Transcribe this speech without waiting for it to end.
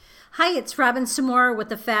Hi, it's Robin Samora with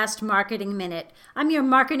the Fast Marketing Minute. I'm your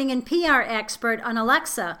marketing and PR expert on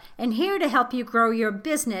Alexa and here to help you grow your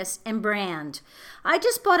business and brand. I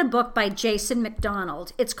just bought a book by Jason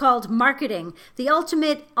McDonald. It's called Marketing, the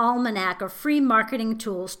Ultimate Almanac of Free Marketing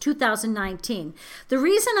Tools 2019. The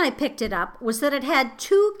reason I picked it up was that it had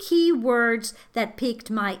two key words that piqued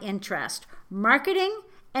my interest: marketing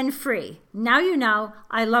and free. Now you know,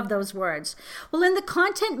 I love those words. Well, in the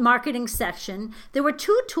content marketing section, there were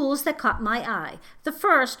two tools that caught my eye. The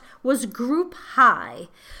first was GroupHi.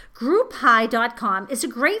 GroupHi.com is a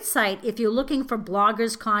great site if you're looking for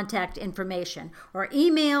bloggers' contact information or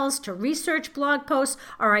emails to research blog posts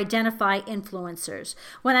or identify influencers.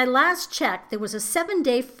 When I last checked, there was a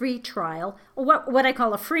 7-day free trial, or what I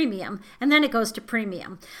call a freemium, and then it goes to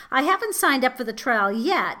premium. I haven't signed up for the trial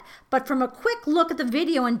yet, but from a quick look at the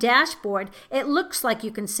video and dashboard, it looks like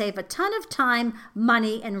you can save a ton of time,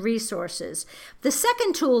 money, and resources. The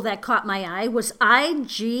second tool that caught my eye was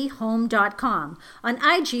IGHome.com. On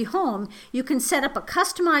IG Home, you can set up a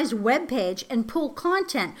customized web page and pull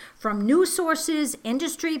content from news sources,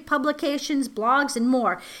 industry publications, blogs, and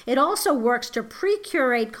more. It also works to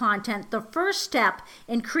pre-curate content, the first step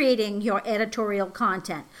in creating your editorial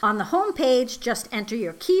content. On the home page, just enter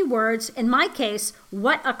your keywords. In my case,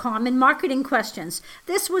 what are common marketing questions?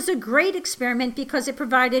 This was a great experiment because it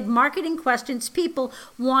provided marketing questions people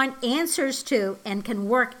want answers to and can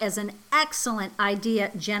work as an excellent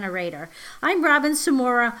idea generator. I'm Robin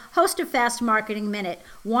Samora, host of Fast Marketing Minute.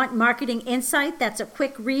 Want marketing insight that's a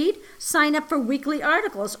quick read? Sign up for weekly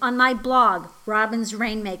articles on my blog, Robin's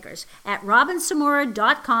Rainmakers, at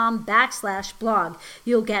robinsamora.com/blog.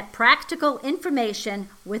 You'll get practical information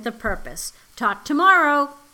with a purpose. Talk tomorrow.